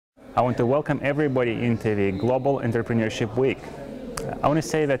I want to welcome everybody into the Global Entrepreneurship Week. I want to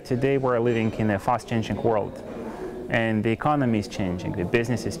say that today we're living in a fast-changing world, and the economy is changing, the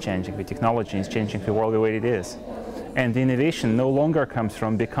business is changing, the technology is changing the world the way it is. And the innovation no longer comes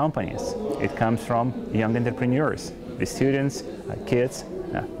from big companies. It comes from young entrepreneurs, the students, kids,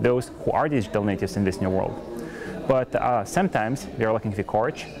 those who are digital natives in this new world. But sometimes they're lacking the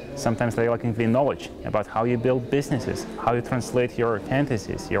courage, sometimes they're lacking the knowledge about how you build businesses, how you translate your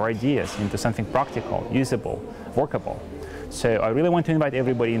fantasies, your ideas into something practical, usable, workable. So I really want to invite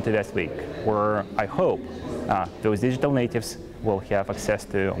everybody into that week, where I hope those digital natives will have access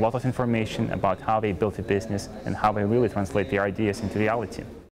to a lot of information about how they build a business and how they really translate their ideas into reality.